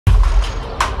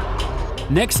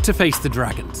Next to face the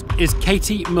dragons is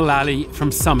Katie Mullally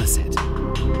from Somerset.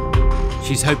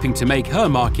 She's hoping to make her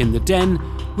mark in the den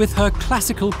with her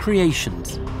classical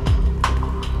creations.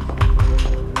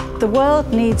 The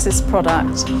world needs this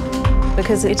product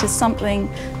because it is something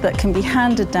that can be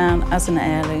handed down as an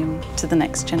heirloom to the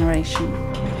next generation.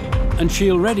 And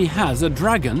she already has a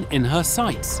dragon in her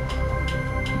sights.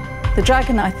 The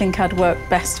dragon I think I'd work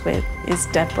best with is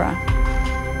Deborah.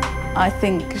 I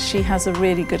think she has a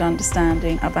really good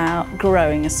understanding about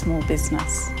growing a small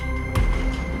business.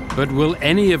 But will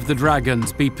any of the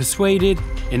dragons be persuaded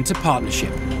into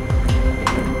partnership?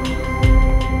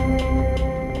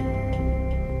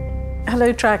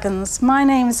 Hello Dragons, my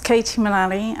name is Katie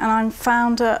Mullally and I'm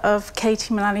founder of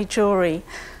Katie Mullally Jewellery,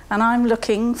 and I'm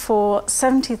looking for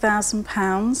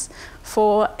 £70,000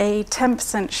 for a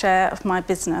 10% share of my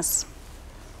business.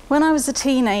 When I was a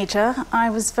teenager, I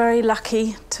was very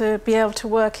lucky to be able to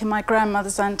work in my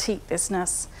grandmother's antique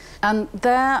business, and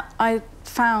there I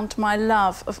found my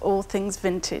love of all things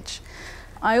vintage.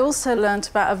 I also learnt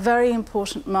about a very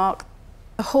important mark,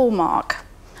 the hallmark.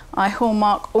 I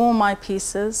hallmark all my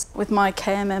pieces with my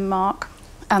KMM mark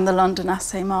and the London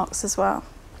Assay marks as well.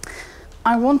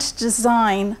 I wanted to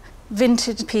design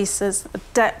vintage pieces,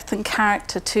 depth and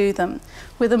character to them,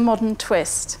 with a modern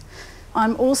twist.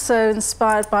 I'm also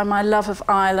inspired by my love of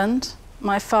Ireland.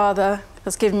 My father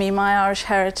has given me my Irish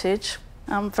heritage.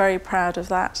 I'm very proud of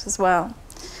that as well.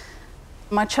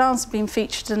 My charms have been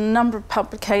featured in a number of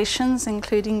publications,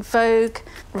 including Vogue,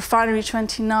 Refinery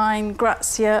 29,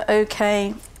 Grazia,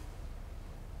 OK.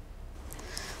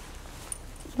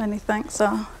 Many thanks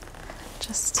are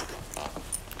just...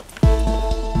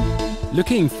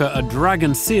 Looking for a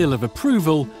dragon seal of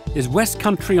approval is West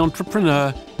Country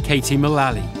entrepreneur Katie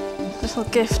Mullally. Little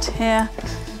gift here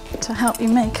to help you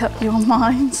make up your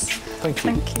minds. Thank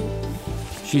you. Thank you.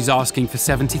 She's asking for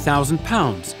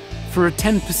 £70,000 for a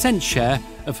 10% share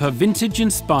of her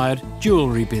vintage-inspired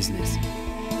jewellery business.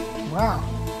 Wow.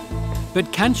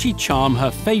 But can she charm her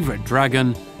favourite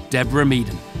dragon, Deborah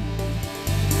Meaden?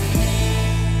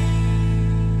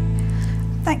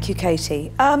 Thank you,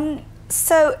 Katie.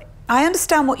 So I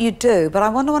understand what you do, but I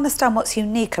want to understand what's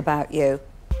unique about you.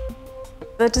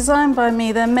 They're designed by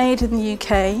me, they're made in the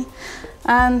UK,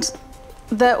 and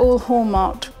they're all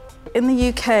hallmarked. In the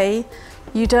UK,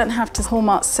 you don't have to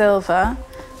hallmark silver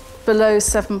below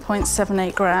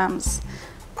 7.78 grams,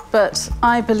 but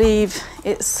I believe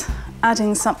it's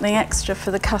adding something extra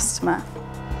for the customer.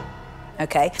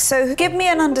 Okay, so give me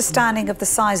an understanding of the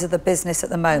size of the business at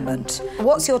the moment.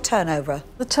 What's your turnover?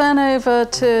 The turnover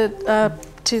to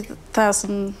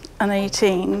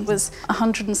 2018 was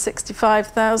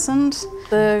 165,000.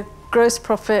 The gross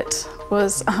profit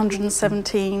was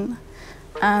 117,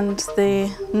 and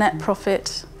the net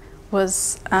profit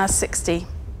was 60.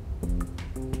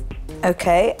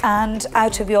 Okay, and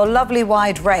out of your lovely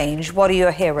wide range, what are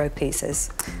your hero pieces?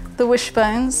 The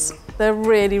wishbones, they're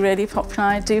really, really popular.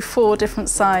 I do 4 different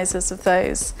sizes of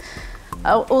those.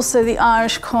 Also, the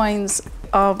Irish coins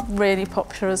are really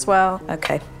popular as well.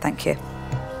 Okay, thank you.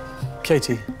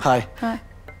 Katie, hi. Hi.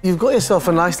 You've got yourself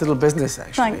a nice little business,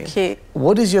 actually. Thank you.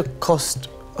 What is your cost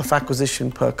of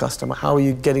acquisition per customer? How are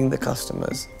you getting the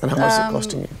customers, and how much is it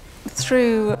costing you?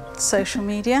 Through social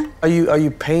media. Are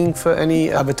you paying for any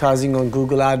advertising on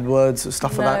Google AdWords or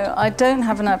stuff like that? No, I don't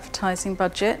have an advertising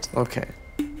budget. Okay.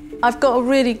 I've got a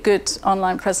really good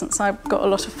online presence. I've got a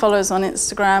lot of followers on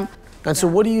Instagram. And so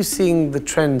what are you seeing the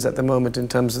trends at the moment in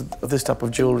terms of this type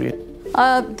of jewellery?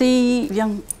 The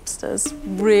youngsters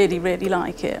really, really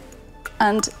like it.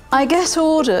 And I get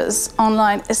orders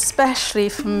online, especially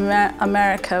from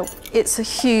America. It's a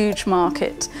huge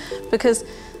market because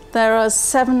there are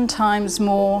 7 times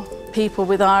more people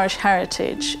with Irish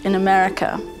heritage in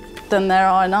America than there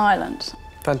are in Ireland.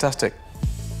 Fantastic.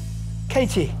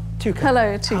 Katie, Tuka.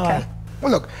 Hello, Tuka. Hi.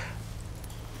 Well, look,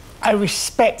 I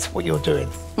respect what you're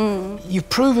doing. You've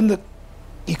proven that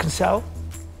you can sell.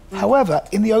 However,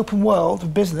 in the open world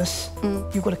of business,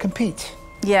 you've got to compete.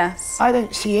 Yes. I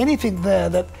don't see anything there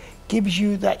that gives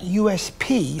you that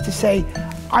USP to say,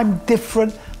 I'm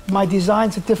different, my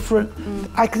designs are different.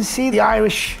 I can see the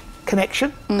Irish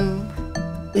connection.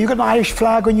 You've got an Irish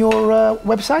flag on your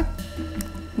website?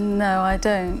 No, I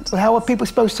don't. Well, how are people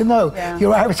supposed to know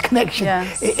your Irish connection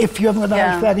if you haven't got an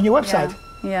Irish flag on your website?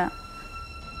 Yeah.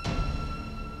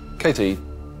 Katie,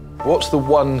 what's the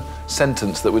one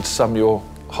sentence that would sum your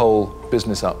whole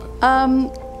business up?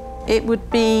 It would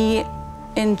be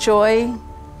enjoy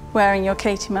wearing your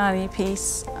Katie Mullally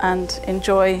piece and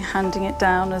enjoy handing it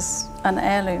down as an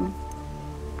heirloom.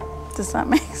 Does that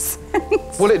make sense?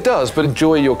 Well, it does, but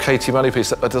enjoy your Katie Mullally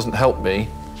piece, that doesn't help me.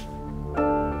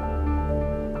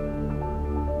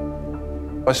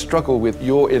 I struggle with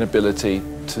your inability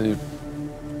to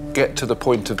get to the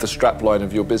point of the strapline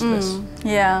of your business.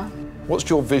 Yeah. What's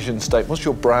your vision statement? What's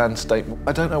your brand statement?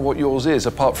 I don't know what yours is,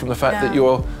 apart from the fact that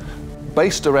you're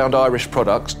based around Irish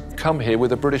products, come here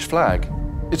with a British flag.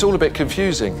 It's all a bit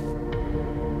confusing.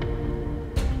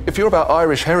 If you're about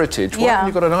Irish heritage, why haven't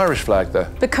you got an Irish flag there?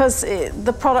 Because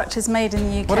the product is made in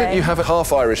the UK. Why don't you have a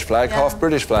half Irish flag, half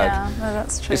British flag? Yeah, no,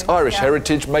 that's true. It's Irish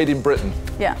heritage, made in Britain.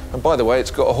 Yeah. And by the way,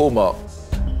 it's got a hallmark.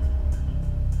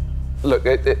 Look,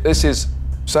 this is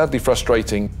sadly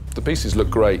frustrating. The pieces look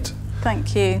great.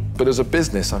 Thank you. But as a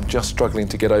business, I'm just struggling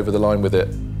to get over the line with it.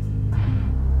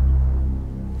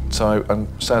 So I'm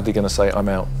sadly going to say I'm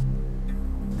out.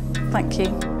 Thank you.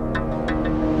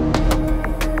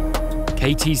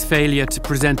 Katie's failure to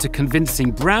present a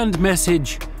convincing brand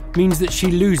message means that she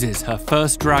loses her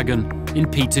first dragon in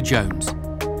Peter Jones.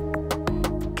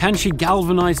 Can she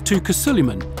galvanise Tuka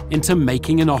Suleiman into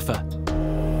making an offer?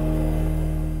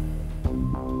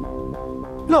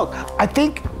 Look, I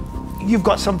think you've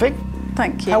got something.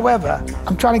 Thank you. However,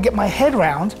 I'm trying to get my head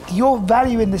around your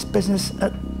value in this business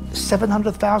at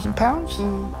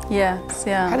 £700,000. Yes,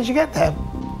 yeah. How did you get there?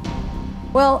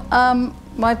 Well,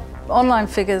 my online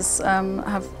figures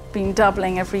have been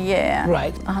doubling every year.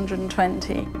 Right.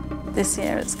 120. This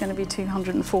year it's going to be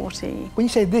 240. When you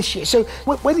say this year, so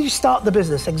when did you start the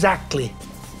business exactly?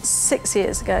 6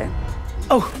 years ago.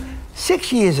 Oh,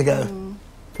 6 years ago.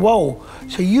 Whoa.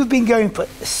 So you've been going for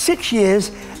 6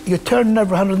 years, you're turning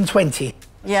over 120.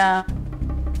 Yeah.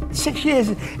 6 years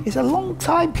is a long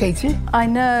time, Katie. I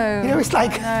know. You know, it's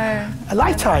like a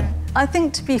lifetime. I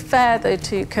think, to be fair though,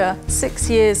 Tuka, 6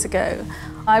 years ago,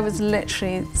 I was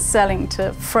literally selling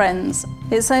to friends.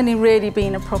 It's only really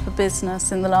been a proper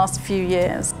business in the last few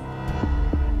years.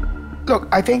 Look,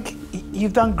 I think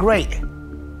you've done great.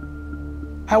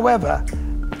 However,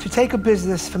 to take a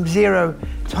business from 0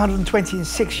 to 120 in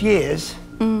 6 years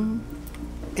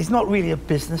is not really a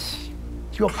business,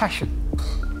 it's your passion.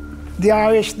 The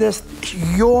Irishness,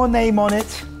 your name on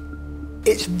it,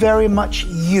 it's very much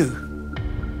you.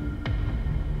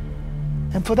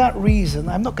 And for that reason,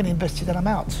 I'm not going to invest it and I'm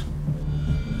out.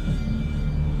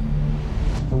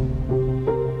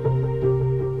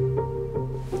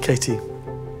 Katie,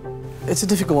 it's a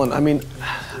difficult one. I mean,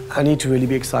 I need to really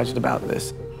be excited about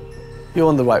this. You're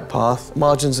on the right path,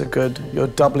 margins are good, you're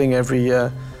doubling every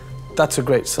year. That's a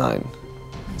great sign.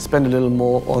 Spend a little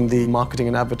more on the marketing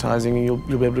and advertising and you'll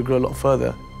be able to grow a lot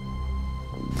further.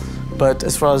 But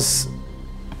as far as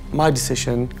my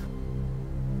decision,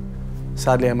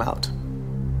 sadly I'm out.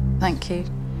 Thank you.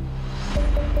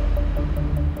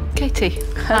 Katie.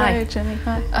 Hello, Hi. Jenny.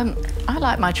 Hi. I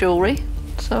like my jewellery.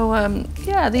 So,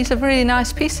 yeah, these are really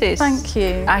nice pieces. Thank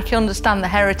you. I can understand the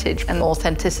heritage and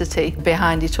authenticity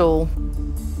behind it all.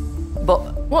 But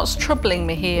what's troubling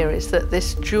me here is that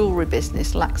this jewellery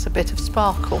business lacks a bit of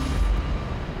sparkle.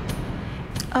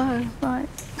 Oh, right.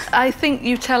 I think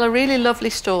you tell a really lovely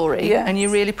story and you're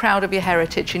really proud of your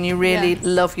heritage and you really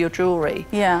love your jewellery.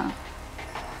 Yeah.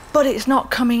 But it's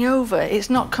not coming over. It's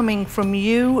not coming from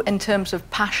you in terms of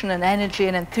passion and energy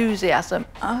and enthusiasm.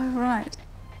 Oh, right.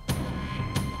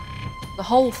 The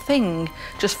whole thing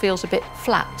just feels a bit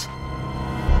flat.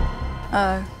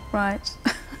 Oh, right.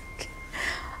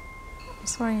 I'm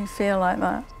sorry you feel like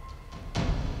that.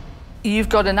 You've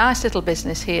got a nice little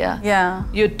business here. Yeah.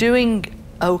 You're doing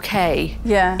okay.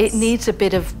 Yes. It needs a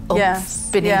bit of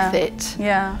oomph beneath it.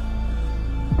 Yeah.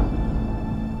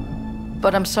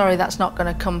 But I'm sorry, that's not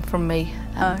going to come from me,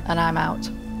 and I'm out.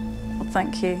 Well,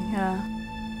 thank you, yeah.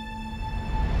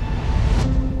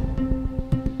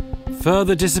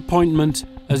 Further disappointment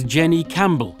as Jenny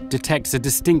Campbell detects a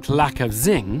distinct lack of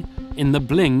zing in the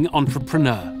bling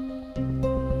entrepreneur.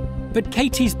 But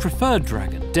Katie's preferred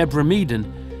dragon, Deborah Meaden,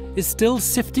 is still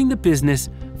sifting the business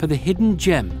for the hidden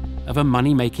gem of a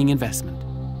money-making investment.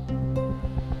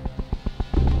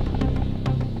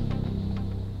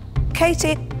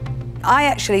 Katie, I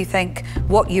actually think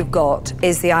what you've got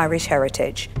is the Irish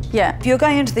heritage. Yeah. If you're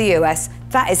going into the US,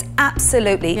 that is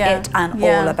absolutely it and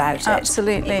all about it.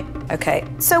 Absolutely. Okay,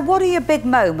 so what are your big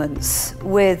moments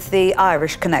with the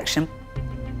Irish connection?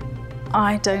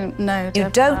 I don't know, You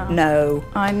Deborah. don't know.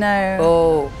 I know.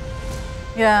 Oh.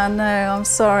 Yeah, no, I'm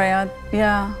sorry.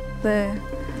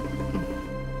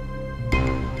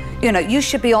 You know, you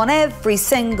should be on every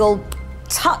single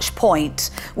touch point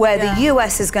where the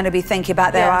US is going to be thinking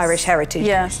about their Irish heritage.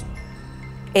 Yes.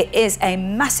 It is a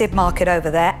massive market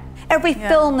over there. Every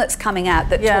film that's coming out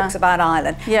that talks about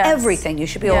Ireland, everything, you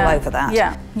should be all over that.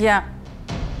 Yeah, yeah.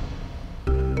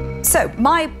 So,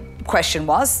 my question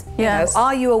was, Yes.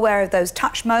 are you aware of those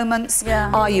touch moments?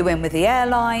 Yeah. Are you in with the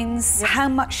airlines? How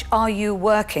much are you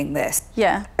working this?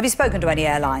 Yeah. Have you spoken to any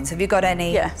airlines? Have you got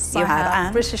any? Yes, You I have. have.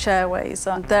 And? British Airways,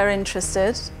 they're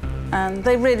interested. And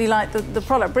they really like the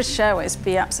product. British Airways would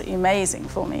be absolutely amazing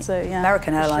for me. So, yeah,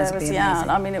 American British Airlines would be amazing.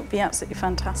 Yeah, I mean, it would be absolutely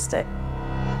fantastic.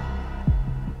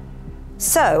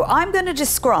 So, I'm going to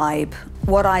describe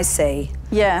what I see.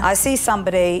 Yeah. I see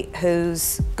somebody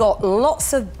who's got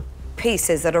lots of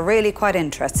pieces that are really quite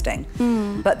interesting,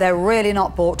 but they're really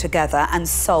not brought together and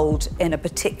sold in a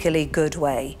particularly good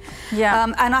way. Yeah.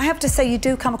 And I have to say, you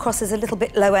do come across as a little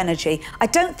bit low energy. I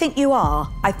don't think you are.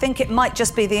 I think it might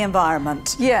just be the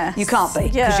environment. Yes. You can't be,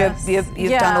 because Yes.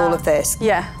 you've done all of this.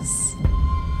 Yes.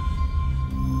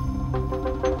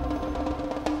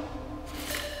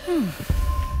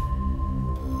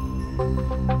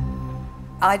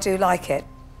 I do like it.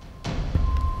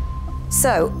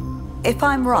 So, if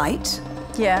I'm right,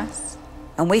 Yes.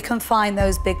 and we can find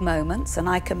those big moments and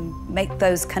I can make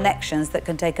those connections that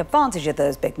can take advantage of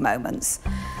those big moments,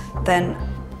 then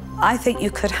I think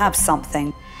you could have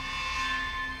something.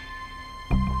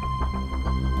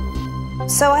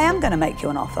 So I am going to make you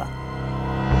an offer.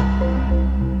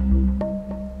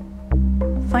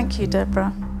 Thank you,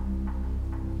 Deborah.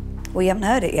 Well, you haven't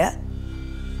heard it yet.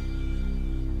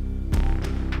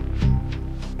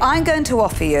 I'm going to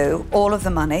offer you all of the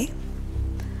money,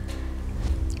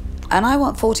 and I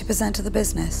want 40% of the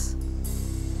business.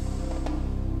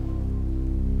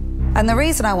 And the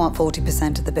reason I want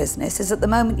 40% of the business is at the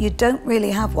moment you don't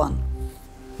really have one.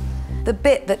 The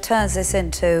bit that turns this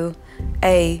into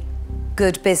a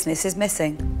good business is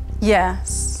missing.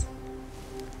 Yes.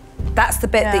 That's the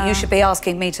bit that Yeah. you should be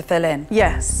asking me to fill in.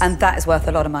 Yes. And that is worth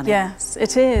a lot of money. Yes,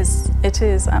 it is. It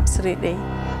is, absolutely.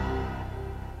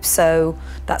 So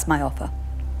that's my offer.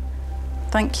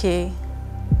 Thank you.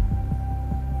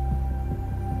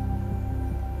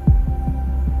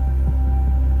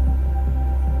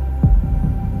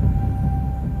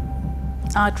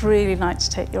 I'd really like to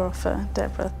take your offer,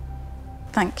 Deborah.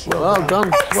 Thank you. Well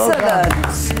done. Well done.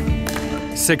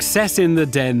 Excellent. Success in the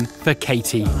den for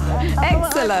Katie,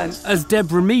 Excellent. as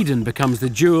Deborah Meaden becomes the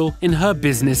jewel in her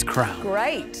business crown.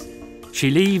 Great.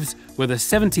 She leaves with a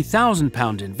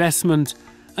 £70,000 investment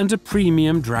and a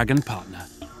premium dragon partner.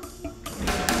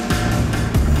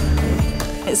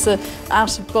 It's an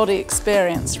out-of-body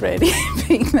experience, really,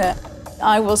 being there.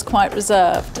 I was quite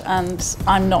reserved, and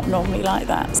I'm not normally like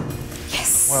that.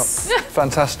 Well,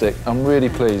 fantastic. I'm really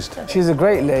pleased. She's a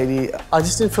great lady. I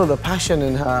just didn't feel the passion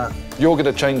in her. You're going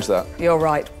to change that. You're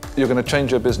right. You're going to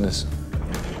change your business.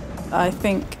 I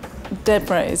think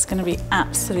Deborah is going to be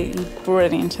absolutely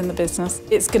brilliant in the business.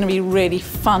 It's going to be really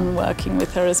fun working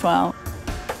with her as well.